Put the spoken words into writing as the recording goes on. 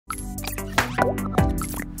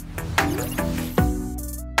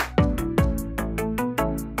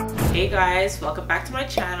Hey guys, welcome back to my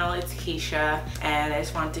channel. It's Keisha, and I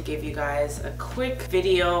just wanted to give you guys a quick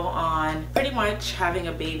video on pretty much having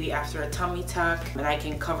a baby after a tummy tuck, and I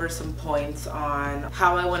can cover some points on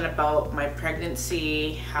how I went about my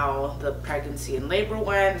pregnancy, how the pregnancy and labor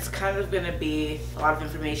went. It's kind of going to be a lot of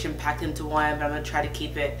information packed into one, but I'm going to try to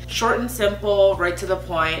keep it short and simple, right to the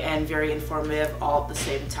point, and very informative all at the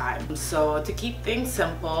same time. So to keep things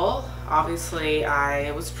simple, obviously I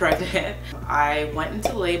was pregnant. I went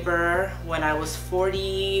into labor when I was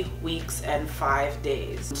 40 weeks and 5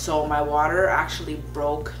 days. So my water actually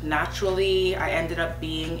broke naturally. I ended up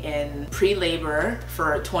being in pre-labor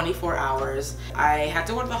for 24 hours. I had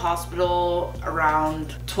to go to the hospital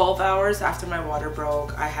around 12 hours after my water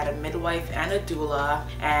broke. I had a midwife and a doula,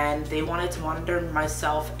 and they wanted to monitor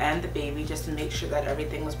myself and the baby just to make sure that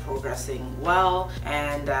everything was progressing well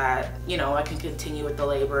and that, you know, I can continue with the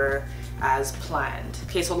labor as planned.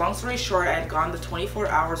 Okay, so long story short, I had gone the 24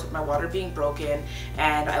 hours with my water being broken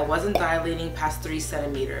and I wasn't dilating past 3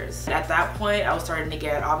 centimeters. At that point, I was starting to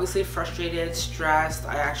get obviously frustrated, stressed.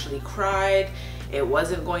 I actually cried. It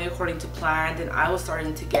wasn't going according to plan, and I was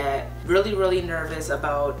starting to get really nervous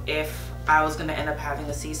about if I was gonna end up having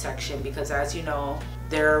a C-section, because as you know,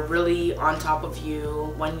 they're really on top of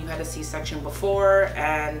you when you had a C-section before,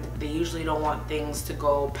 and they usually don't want things to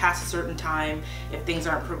go past a certain time. If things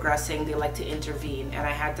aren't progressing, they like to intervene, and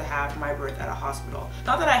I had to have my birth at a hospital.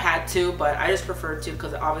 Not that I had to, but I just preferred to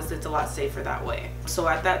because obviously it's a lot safer that way. So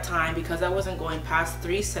at that time, because I wasn't going past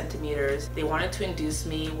 3 centimeters, they wanted to induce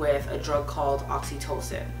me with a drug called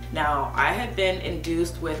oxytocin. Now, I had been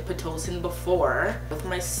induced with Pitocin before. With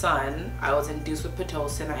my son, I was induced with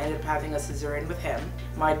Pitocin. I ended up having a cesarean with him.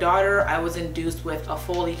 My daughter, I was induced with a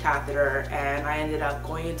Foley catheter, and I ended up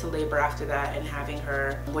going into labor after that and having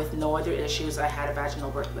her with no other issues. I had a vaginal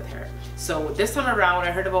birth with her. So this time around, when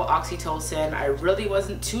I heard about oxytocin, I really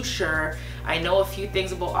wasn't too sure. I know a few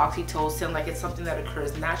things about oxytocin, like it's something that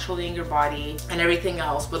occurs naturally in your body and everything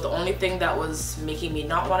else, but the only thing that was making me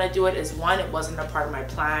not want to do it is, one, it wasn't a part of my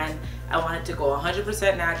plan. I wanted to go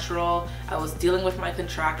 100% natural. I was dealing with my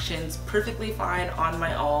contractions perfectly fine on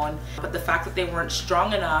my own, but the fact that they weren't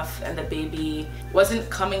strong enough and the baby wasn't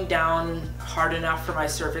coming down hard enough for my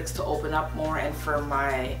cervix to open up more and for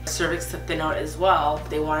my cervix to thin out as well,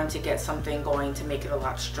 they wanted to get something going to make it a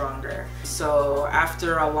lot stronger. So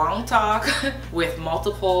after a long talk with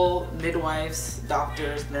multiple midwives,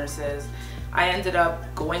 doctors, nurses, I ended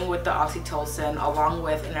up going with the oxytocin along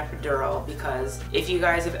with an epidural, because if you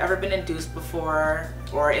guys have ever been induced before,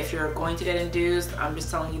 or if you're going to get induced, I'm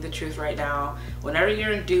just telling you the truth right now, whenever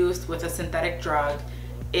you're induced with a synthetic drug,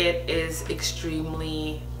 it is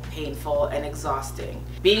extremely painful and exhausting.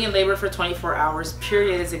 Being in labor for 24 hours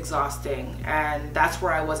period is exhausting, and that's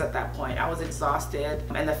where I was at that point. I was exhausted,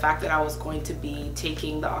 and the fact that I was going to be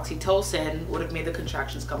taking the oxytocin would have made the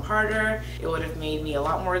contractions come harder. It would have made me a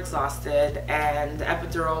lot more exhausted, and the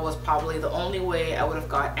epidural was probably the only way I would have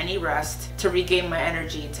got any rest to regain my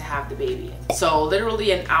energy to have the baby. So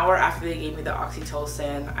literally an hour after they gave me the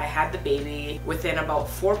oxytocin, I had the baby. Within about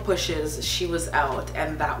 4 pushes, she was out,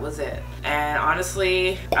 and that was it. And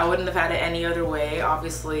honestly, I wouldn't have had it any other way.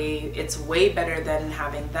 Obviously, it's way better than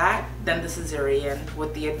having that than the cesarean.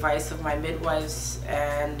 With the advice of my midwives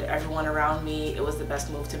and everyone around me, it was the best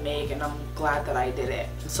move to make, and I'm glad that I did it.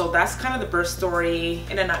 So that's kind of the birth story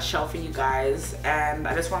in a nutshell for you guys, and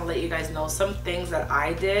I just want to let you guys know some things that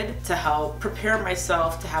I did to help prepare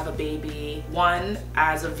myself to have a baby. 1,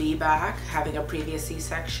 as a Vbac, having a previous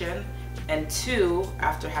C-section, and 2,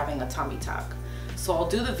 after having a tummy tuck. So I'll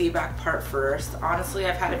do the Vbac part first. Honestly,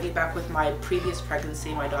 I've had a Vbac with my previous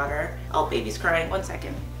pregnancy, my daughter. Oh, baby's crying, 1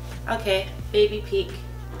 second. Okay, baby peek.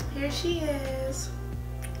 Here she is.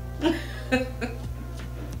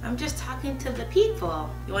 I'm just talking to the people.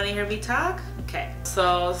 You want to hear me talk? Okay.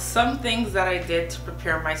 So some things that I did to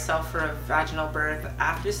prepare myself for a vaginal birth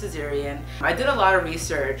after cesarean. I did a lot of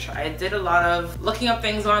research. I did a lot of looking up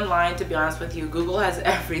things online, to be honest with you. Google has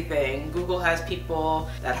everything. Google has people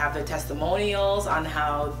that have their testimonials on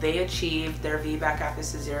how they achieved their Vbac after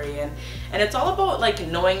cesarean. And it's all about like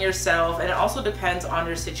knowing yourself, and it also depends on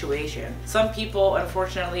your situation. Some people,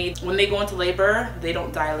 unfortunately, when they go into labor, they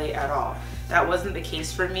don't dilate at all. That wasn't the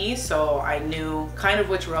case for me, so I knew kind of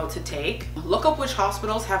which route to take. Look up which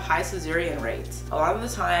hospitals have high cesarean rates. A lot of the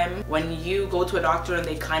time, when you go to a doctor and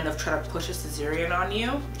they kind of try to push a cesarean on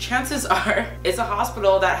you, chances are it's a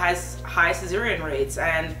hospital that has high cesarean rates.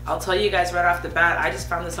 And I'll tell you guys right off the bat, I just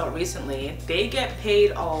found this out recently, they get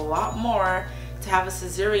paid a lot more to have a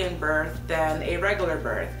cesarean birth than a regular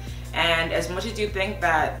birth. And as much as you think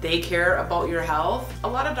that they care about your health, a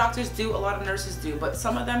lot of doctors do, a lot of nurses do, but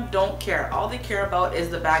some of them don't care. All they care about is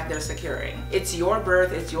the bag they're securing. It's your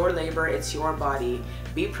birth, it's your labor, it's your body.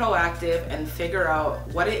 Be proactive and figure out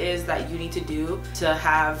what it is that you need to do to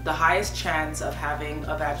have the highest chance of having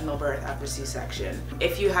a vaginal birth after C-section.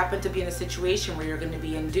 If you happen to be in a situation where you're going to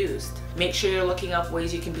be induced, make sure you're looking up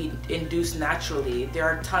ways you can be induced naturally. There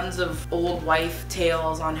are tons of old wife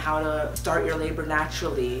tales on how to start your labor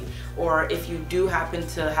naturally, or if you do happen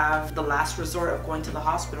to have the last resort of going to the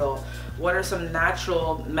hospital, what are some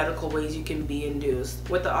natural medical ways you can be induced?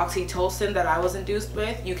 With the oxytocin that I was induced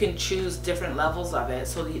with, you can choose different levels of it.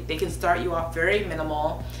 So they can start you off very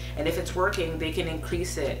minimal, and if it's working, they can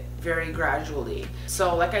increase it very gradually.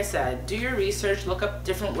 So like I said, do your research, look up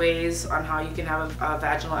different ways on how you can have a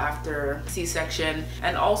vaginal after C-section,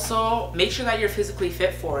 and also make sure that you're physically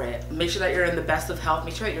fit for it. Make sure that you're in the best of health.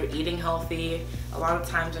 Make sure that you're eating healthy. A lot of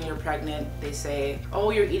times when you're pregnant, they say,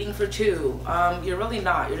 oh, you're eating for two. You're really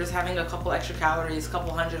not. You're just having a couple extra calories, a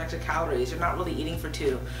couple hundred extra calories. You're not really eating for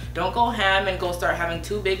two. Don't go ham and go start having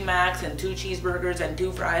 2 Big Macs and 2 cheeseburgers and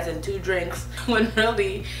 2 fries and 2 drinks when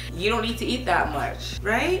really you don't need to eat that much,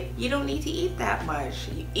 right? You don't need to eat that much.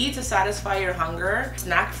 You eat to satisfy your hunger,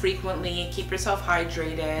 snack frequently, keep yourself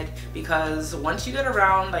hydrated, because once you get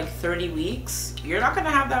around like 30 weeks, you're not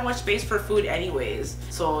gonna have that much space for food anyways.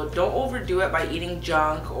 So don't overdo it by eating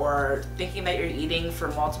junk or thinking that you're eating for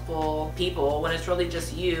multiple people when it's really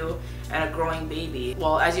just you and a growing baby.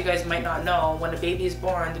 Well, as you guys might not know, when a baby is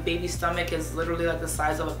born, the baby's stomach is literally like the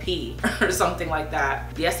size of a pea or something like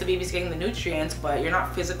that. Yes, the baby's getting the nutrients, but you're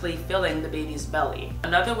not physically filling the baby's belly.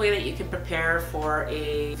 Another way that you can prepare for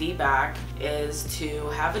a VBAC is to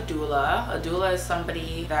have a doula. A doula is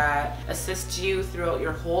somebody that assists you throughout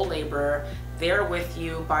your whole labor. They're with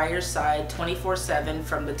you by your side 24/7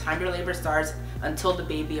 from the time your labor starts until the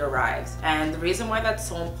baby arrives. And the reason why that's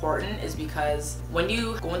so important is because when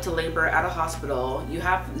you go into labor at a hospital, you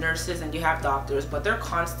have nurses and you have doctors, but they're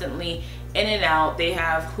constantly in and out. They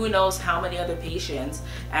have who knows how many other patients,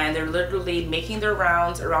 and they're literally making their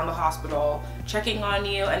rounds around the hospital, checking on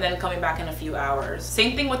you, and then coming back in a few hours.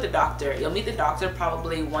 Same thing with the doctor. You'll meet the doctor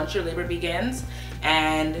probably once your labor begins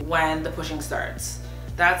and when the pushing starts.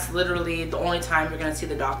 That's literally the only time you're gonna see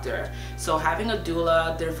the doctor. So having a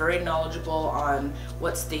doula, they're very knowledgeable on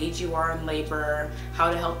what stage you are in labor,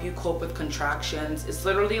 how to help you cope with contractions. It's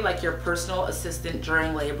literally like your personal assistant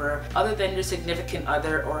during labor, other than your significant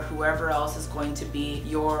other or whoever else is going to be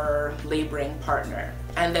your laboring partner.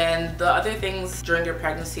 And then the other things during your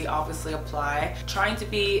pregnancy obviously apply. Trying to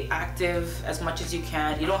be active as much as you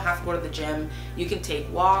can. You don't have to go to the gym. You can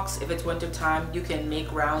take walks. If it's winter time, you can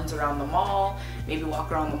make rounds around the mall, maybe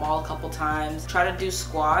walk around the mall a couple times. Try to do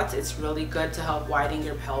squats. It's really good to help widen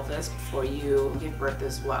your pelvis before you give birth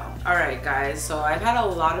as well. Alright guys, so I've had a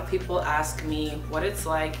lot of people ask me what it's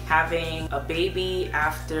like having a baby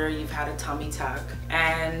after you've had a tummy tuck.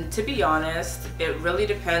 And to be honest, it really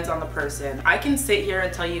depends on the person. I can sit here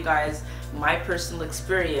and tell you guys my personal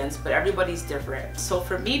experience, but everybody's different. So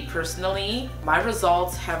for me personally, my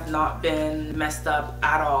results have not been messed up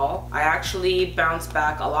at all. I actually bounced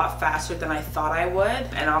back a lot faster than I thought I would.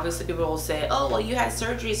 And obviously people will say, oh, well, you had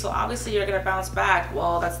surgery, so obviously you're gonna bounce back.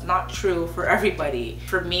 Well, that's not true for everybody.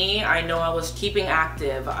 For me, I know I was keeping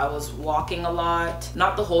active. I was walking a lot.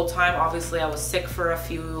 Not the whole time, obviously I was sick for a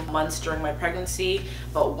few months during my pregnancy,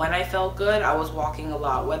 but when I felt good, I was walking a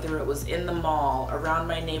lot, whether it was in the mall, around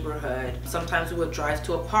my neighborhood. Sometimes we would drive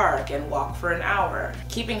to a park and walk for an hour.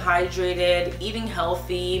 Keeping hydrated, eating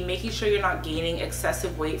healthy, making sure you're not gaining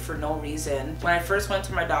excessive weight for no reason. When I first went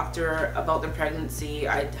to my doctor about the pregnancy,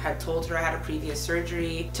 I had told her I had a previous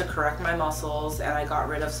surgery to correct my muscles, and I got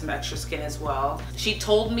rid of some extra skin as well. She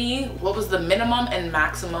told me what was the minimum and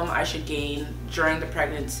maximum I should gain during the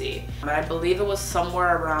pregnancy. And I believe it was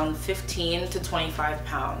somewhere around 15 to 25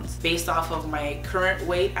 pounds based off of my current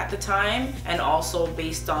weight at the time, and also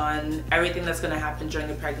based on everything that's going to happen during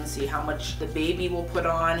the pregnancy, how much the baby will put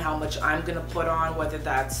on, how much I'm going to put on, whether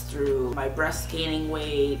that's through my breast gaining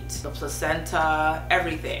weight, the placenta,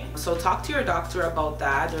 everything. So talk to your doctor about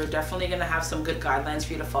that. They're definitely going to have some good guidelines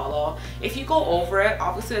for you to follow. If you go over it,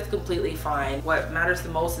 obviously that's completely fine. What matters the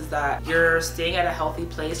most is that you're staying at a healthy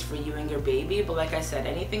place for you and your baby. But like I said,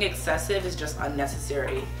 anything excessive is just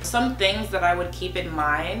unnecessary. Some things that I would keep in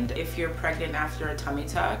mind if you're pregnant after a tummy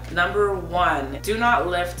tuck. Number one, do not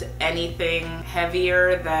lift any anything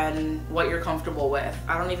heavier than what you're comfortable with.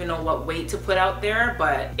 I don't even know what weight to put out there,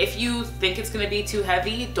 but if you think it's gonna be too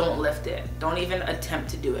heavy, don't lift it. Don't even attempt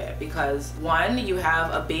to do it, because one, you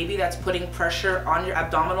have a baby that's putting pressure on your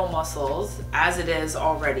abdominal muscles as it is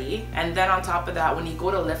already, and then on top of that, when you go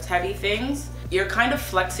to lift heavy things, you're kind of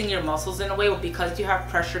flexing your muscles in a way, but because you have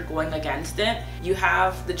pressure going against it, you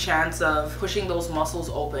have the chance of pushing those muscles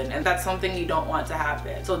open, and that's something you don't want to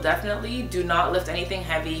happen. So definitely do not lift anything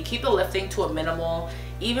heavy. Keep the lifting to a minimal.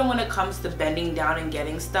 Even when it comes to bending down and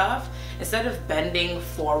getting stuff, instead of bending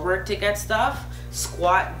forward to get stuff,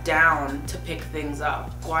 squat down to pick things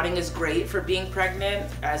up. Squatting is great for being pregnant.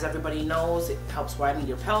 As everybody knows, it helps widen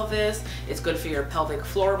your pelvis. It's good for your pelvic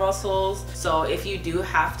floor muscles. So if you do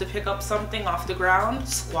have to pick up something off the ground,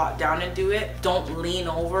 squat down and do it. Don't lean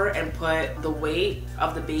over and put the weight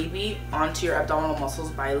of the baby onto your abdominal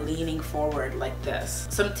muscles by leaning forward like this.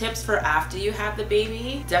 Some tips for after you have the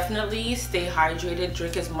baby: definitely stay hydrated,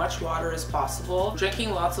 drink as much water as possible.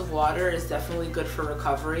 Drinking lots of water is definitely good for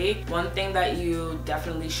recovery. One thing that you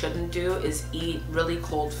definitely shouldn't do is eat really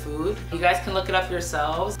cold food. You guys can look it up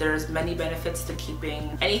yourselves. There's many benefits to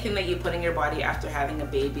keeping anything that you put in your body after having a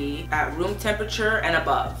baby at room temperature and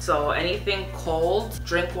above. So anything cold,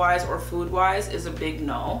 drink wise or food wise, is a big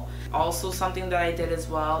no. Also, something that I did as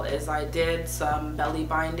well is I did some belly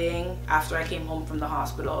binding after I came home from the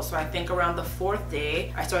hospital. So I think around the 4th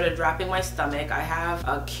day, I started wrapping my stomach. I have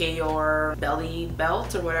a Heyyyy belly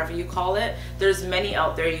belt or whatever you call it. There's many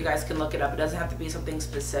out there, you guys can look it up. It doesn't have to be something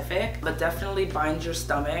specific, but definitely bind your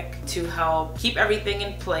stomach to help keep everything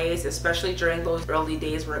in place, especially during those early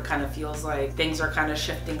days where it kind of feels like things are kind of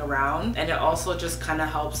shifting around. And it also just kind of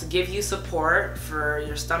helps give you support for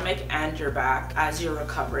your stomach and your back as you're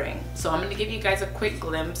recovering. So I'm going to give you guys a quick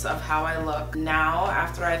glimpse of how I look now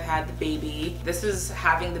after I've had the baby. This is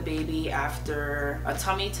having the baby after a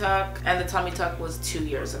tummy tuck, and the tummy tuck was 2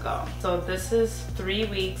 years ago. So this is 3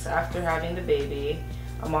 weeks after having the baby.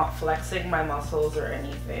 I'm not flexing my muscles or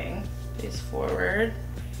anything. Face forward.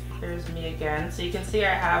 Here's me again. So you can see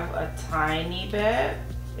I have a tiny bit.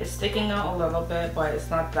 It's sticking out a little bit, but it's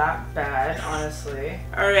not that bad, honestly.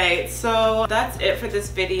 Alright, so that's it for this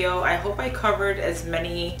video. I hope I covered as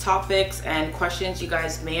many topics and questions you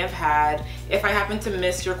guys may have had. If I happen to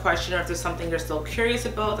miss your question, or if there's something you're still curious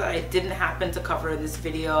about that I didn't happen to cover in this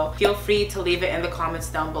video, feel free to leave it in the comments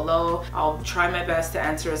down below. I'll try my best to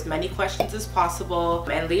answer as many questions as possible,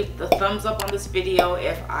 and leave the thumbs up on this video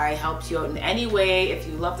if I helped you out in any way, if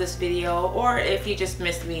you love this video, or if you just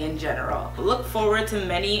missed me in general. Look forward to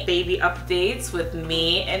many baby updates with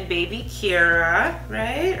me and baby Kira,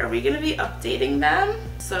 right? Are we gonna be updating them?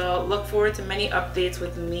 So look forward to many updates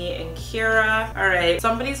with me and Kira. All right,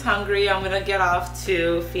 somebody's hungry. I'm gonna get off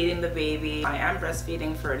to feeding the baby. I am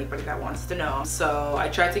breastfeeding, for anybody that wants to know. So I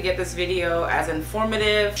tried to get this video as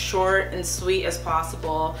informative, short and sweet as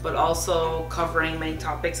possible, but also covering many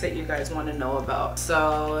topics that you guys want to know about.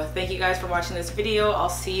 So thank you guys for watching this video.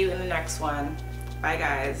 I'll see you in the next one. Bye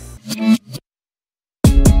guys.